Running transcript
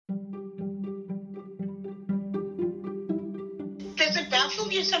does it baffle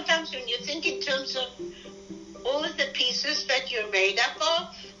you sometimes when you think in terms of all of the pieces that you're made up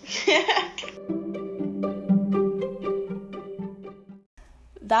of?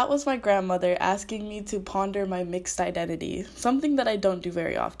 That was my grandmother asking me to ponder my mixed identity, something that I don't do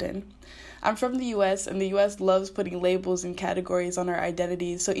very often. I'm from the US, and the US loves putting labels and categories on our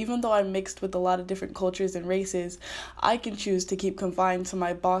identities, so even though I'm mixed with a lot of different cultures and races, I can choose to keep confined to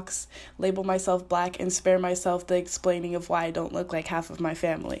my box, label myself Black, and spare myself the explaining of why I don't look like half of my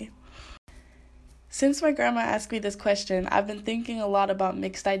family. Since my grandma asked me this question, I've been thinking a lot about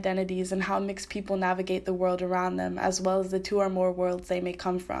mixed identities and how mixed people navigate the world around them, as well as the two or more worlds they may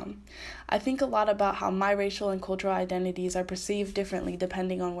come from. I think a lot about how my racial and cultural identities are perceived differently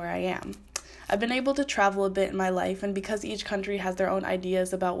depending on where I am. I've been able to travel a bit in my life, and because each country has their own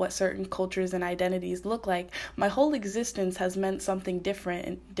ideas about what certain cultures and identities look like, my whole existence has meant something different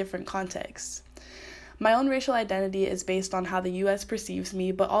in different contexts. My own racial identity is based on how the US perceives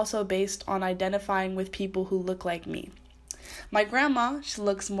me, but also based on identifying with people who look like me. My grandma, she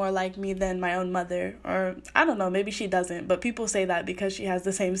looks more like me than my own mother, or I don't know, maybe she doesn't, but people say that because she has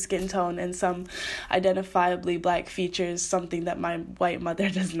the same skin tone and some identifiably Black features, something that my white mother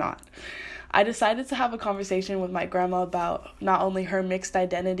does not. I decided to have a conversation with my grandma about not only her mixed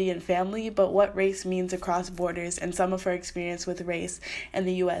identity and family, but what race means across borders and some of her experience with race in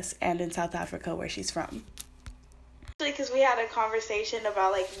the US and in South Africa, where she's from. Because we had a conversation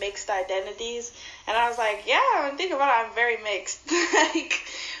about like mixed identities, and I was like, yeah, when I think about it, I'm very mixed.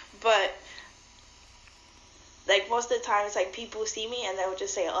 But like most of the time, it's like people see me and they would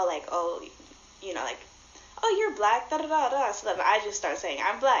just say, oh, you're Black, da-da-da-da. So then I just start saying,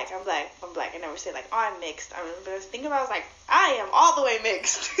 I'm Black. I never say, like, oh, I'm mixed. But I was thinking about it, I was like, I am all the way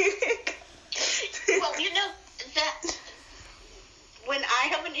mixed. Well, that when I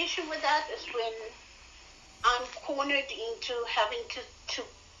have an issue with that is when I'm cornered into having to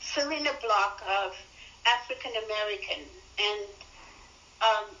fill in a block of African American. And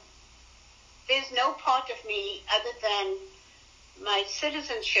there's no part of me other than my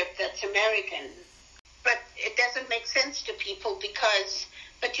citizenship that's American. But it doesn't make sense to people because,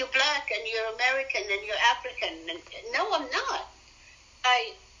 but you're Black and you're American and you're African. And no, I'm not.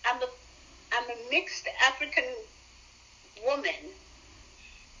 I'm a mixed African woman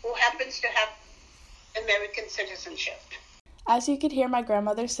who happens to have American citizenship. As you could hear my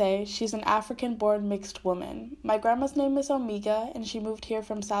grandmother say, she's an African-born mixed woman. My grandma's name is Omega, and she moved here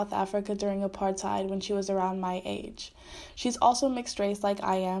from South Africa during apartheid when she was around my age. She's also mixed race like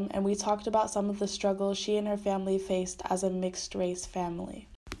I am, and we talked about some of the struggles she and her family faced as a mixed race family.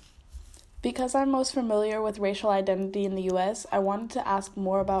 Because I'm most familiar with racial identity in the US, I wanted to ask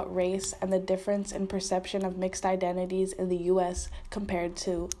more about race and the difference in perception of mixed identities in the US compared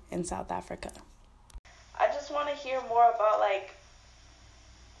to in South Africa. I just want to hear more about like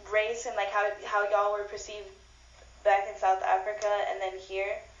race and like how y'all were perceived back in South Africa and then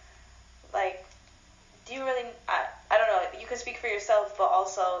here. Like, do you really, I don't know, you can speak for yourself, but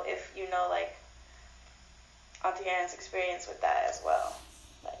also if you know like Auntie Anne's experience with that as well.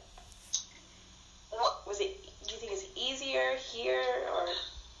 Like, do you think it's easier here or?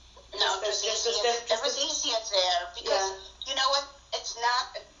 No, it was easier there because, you know what, it's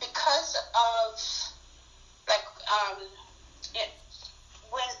not, because of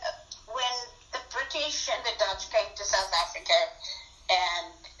when the British and the Dutch came to South Africa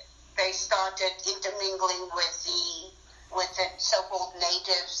and they started intermingling with the so-called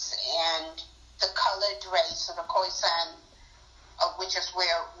natives and the colored race of the Khoisan, which is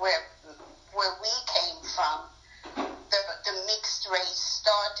where we came from, the mixed race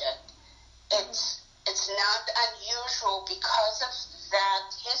started. It's not unusual because of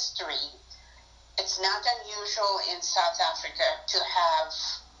that history. It's not unusual in South Africa to have,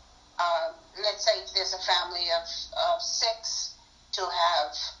 let's say if there's a family of 6, to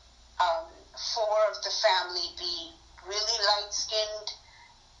have 4 of the family be really light-skinned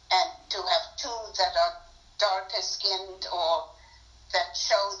and to have 2 that are darker skinned or that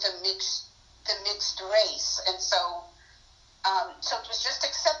show the mixed race. And so it was just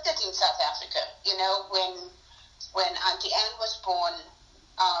accepted in South Africa. You know, when Auntie Anne was born,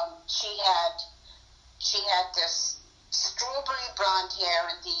 she had this strawberry blonde hair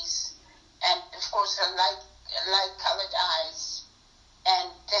and of course her light colored eyes, and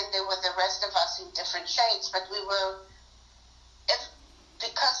then there were the rest of us in different shades. But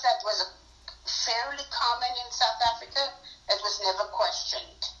because that was fairly common in South Africa, it was never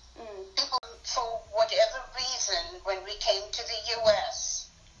questioned. People, for whatever reason, when we came to the U.S.,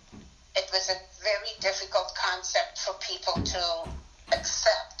 it was a very difficult concept for people to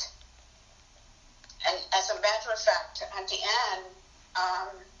accept. And as a matter of fact, Auntie Anne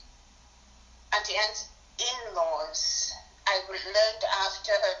Auntie Anne's in-laws, I learned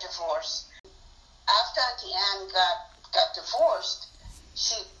after her divorce. After Auntie Anne got divorced,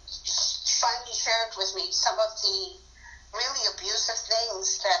 she finally shared with me some of the really abusive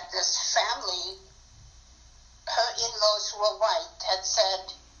things that this family, her in-laws who were white, had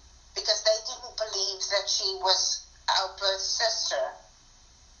said, because they didn't believe that she was our birth sister.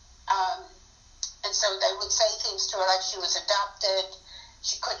 And so they would say things to her like she was adopted,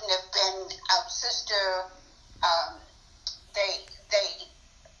 she couldn't have been our sister.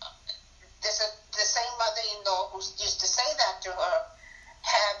 The same mother-in-law who used to say that to her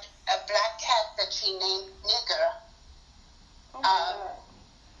had a black cat that she named Nigger. Oh my God.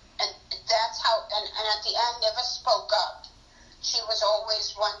 And that's how, and Auntie Anne never spoke up. She was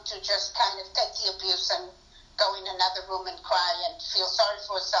always one to just kind of take the abuse and go in another room and cry and feel sorry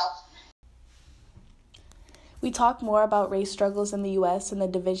for herself. We talk more about race struggles in the U.S. and the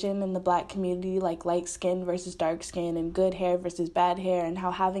division in the Black community, like light skin versus dark skin and good hair versus bad hair, and how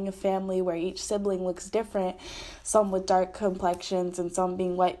having a family where each sibling looks different, some with dark complexions and some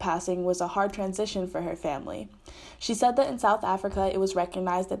being white passing, was a hard transition for her family. She said that in South Africa it was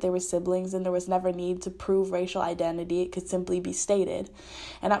recognized that they were siblings and there was never need to prove racial identity, it could simply be stated.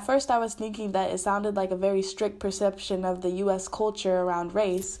 And at first I was thinking that it sounded like a very strict perception of the U.S. culture around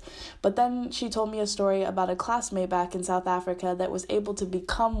race, but then she told me a story about a classmate back in South Africa that was able to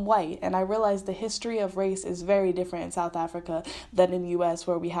become white, and I realized the history of race is very different in South Africa than in the U.S.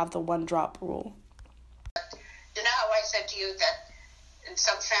 where we have the one-drop rule. You know how I said to you that in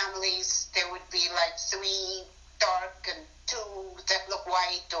some families there would be like 3 dark and 2 that look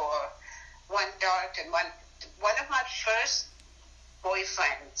white, or 1 dark and 1... One of my first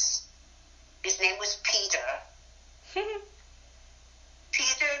boyfriends, his name was Peter.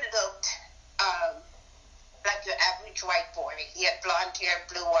 Peter looked like your average white boy. He had blonde hair,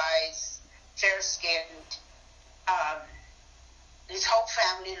 blue eyes, fair-skinned. His whole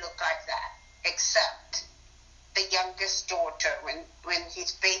family looked like that, except the youngest daughter. When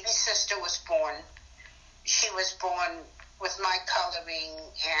his baby sister was born, she was born with my coloring,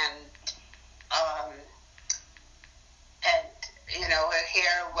 and you know, her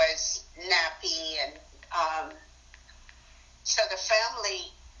hair was nappy, and so the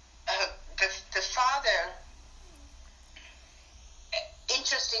family, the father,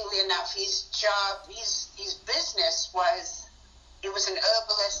 interestingly enough, his job, his business was, he was an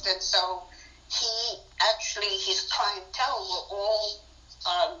herbalist, and so his clientele were all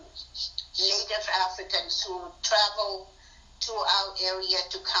Native Africans who would travel to our area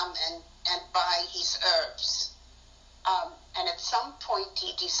to come and buy his herbs. And at some point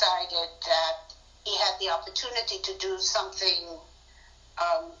he decided that he had the opportunity to do something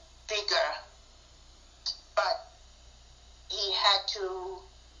bigger, but he had to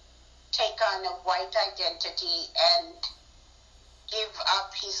take on a white identity and give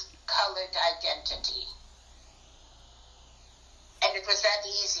up his colored identity. And it was that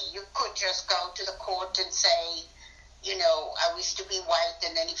easy. You could just go to the court and say, you know, I wish to be white,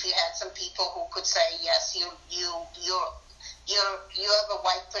 and then if you had some people who could say, yes, you have a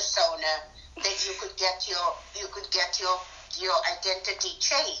white persona, then you could get your identity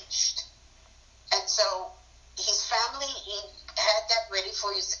changed. And so his family, he had that ready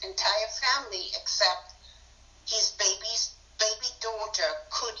for his entire family, except his baby daughter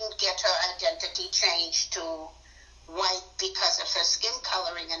couldn't get her identity changed to white because of her skin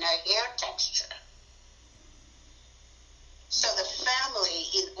coloring and her hair texture. So the family,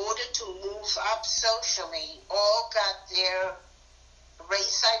 in order to move up socially, all got their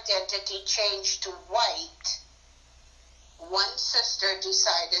race identity changed to white. One sister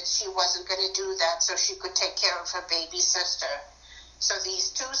decided she wasn't going to do that so she could take care of her baby sister. So these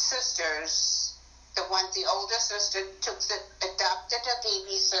 2 sisters, the older sister adopted her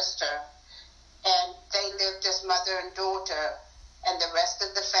baby sister, and they lived as mother and daughter, and the rest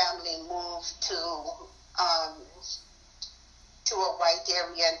of the family moved to a white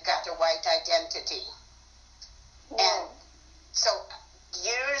area and got a white identity. Yeah. And so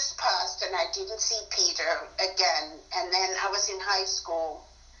years passed and I didn't see Peter again, and then I was in high school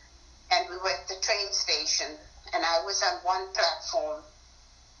and we were at the train station, and I was on one platform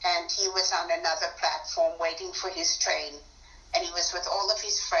and he was on another platform waiting for his train, and he was with all of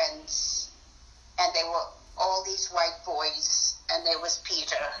his friends, and they were all these white boys, and there was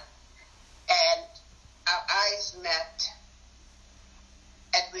Peter, and our eyes met,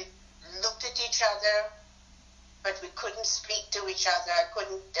 and we looked at each other, but we couldn't speak to each other.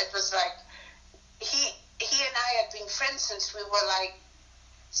 It was like, he and I had been friends since we were like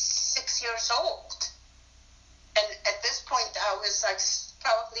 6 years old. And at this point, I was was like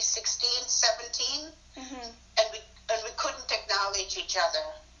probably 16, 17, and we couldn't acknowledge each other.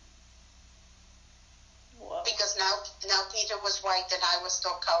 Whoa. Because now Peter was white and I was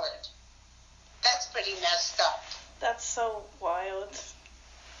still colored. That's pretty messed up. That's so wild.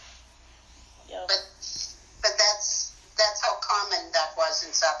 Yep. But that's how common that was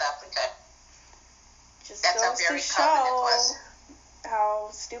in South Africa. Just that's how goes very to common it show was. how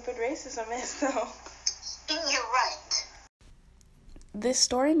stupid racism is, though. You're right. This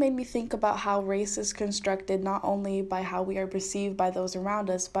story made me think about how race is constructed not only by how we are perceived by those around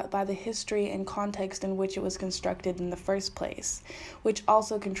us, but by the history and context in which it was constructed in the first place, which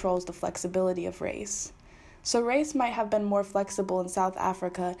also controls the flexibility of race. So race might have been more flexible in South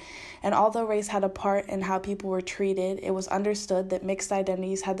Africa, and although race had a part in how people were treated, it was understood that mixed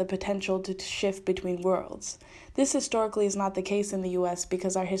identities had the potential to shift between worlds. This historically is not the case in the U.S.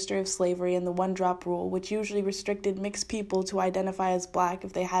 because our history of slavery and the one-drop rule, which usually restricted mixed people to identify as black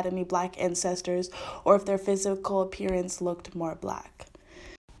if they had any black ancestors or if their physical appearance looked more black.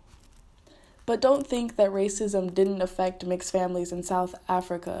 But don't think that racism didn't affect mixed families in South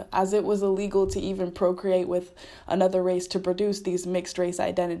Africa, as it was illegal to even procreate with another race to produce these mixed race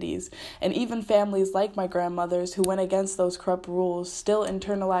identities. And even families like my grandmother's who went against those corrupt rules still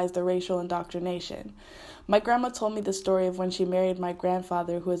internalized the racial indoctrination. My grandma told me the story of when she married my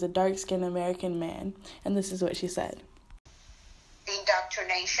grandfather, who is a dark-skinned American man, and this is what she said. The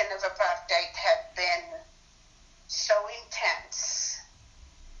indoctrination of apartheid had been so intense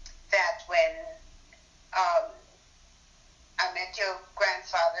that when I met your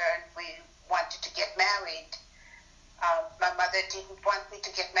grandfather and we wanted to get married, my mother didn't want me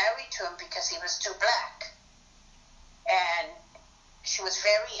to get married to him because he was too black. And she was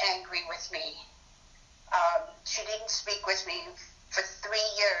very angry with me. She didn't speak with me for 3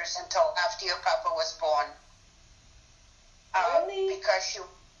 years until after your papa was born. Really? Because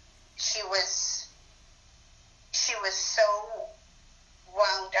she was so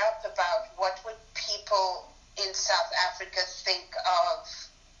wound up about what would people in South Africa think of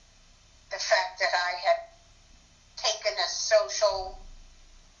the fact that I had taken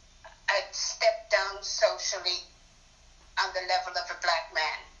I'd stepped down socially on the level of a black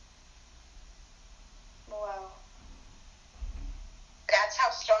man. Wow. That's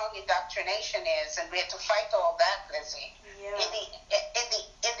how strong indoctrination is, and we had to fight all that, Lizzie. Yeah.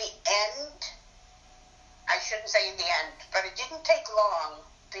 In the end, I shouldn't say in the end, but it didn't take long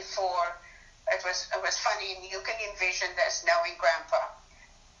before it was funny, and you can envision this knowing Grandpa.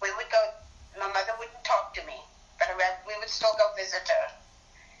 We would go, my mother wouldn't talk to me, but we would still go visit her.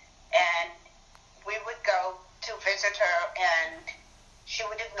 And we would go to visit her, and she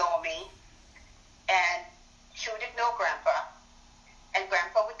would ignore me, and she would ignore Grandpa. And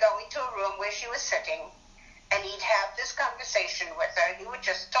Grandpa would go into a room where she was sitting, and he'd have this conversation with her. He would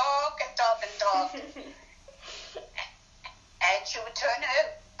just talk and talk and talk. And she would turn her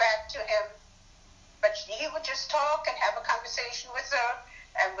back to him, but he would just talk and have a conversation with her.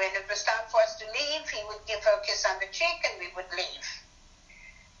 And when it was time for us to leave, he would give her a kiss on the cheek, and we would leave.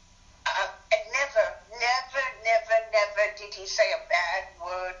 And never did he say a bad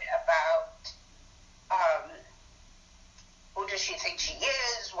word about who does she think she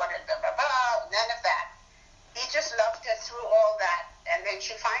is, what, blah, blah, blah, none of that. He just loved her through all that. And then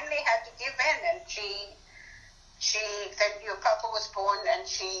she finally had to give in, and then your papa was born, and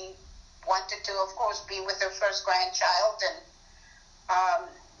she wanted to, of course, be with her first grandchild, and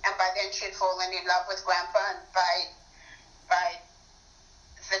by then she had fallen in love with Grandpa, and by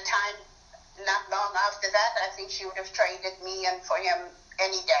the time, not long after that, I think she would have traded me and for him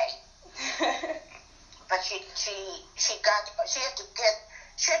any day. But she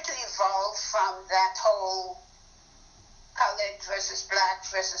had to evolve from that whole colored versus black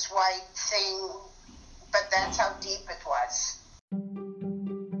versus white thing, but that's how deep it was.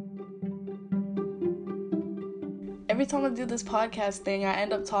 Every time I do this podcast thing, I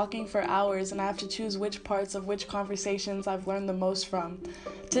end up talking for hours, and I have to choose which parts of which conversations I've learned the most from.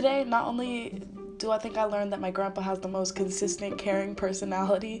 Today, not only do I think I learned that my grandpa has the most consistent, caring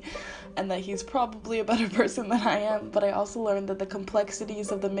personality, and that he's probably a better person than I am, but I also learned that the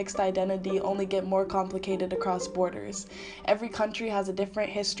complexities of the mixed identity only get more complicated across borders. Every country has a different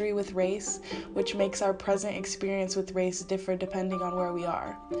history with race, which makes our present experience with race differ depending on where we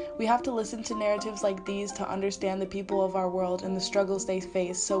are. We have to listen to narratives like these to understand the people of our world and the struggles they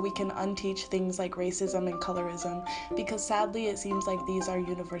face, so we can unteach things like racism and colorism, because sadly it seems like these are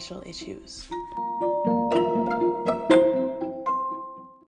universal issues.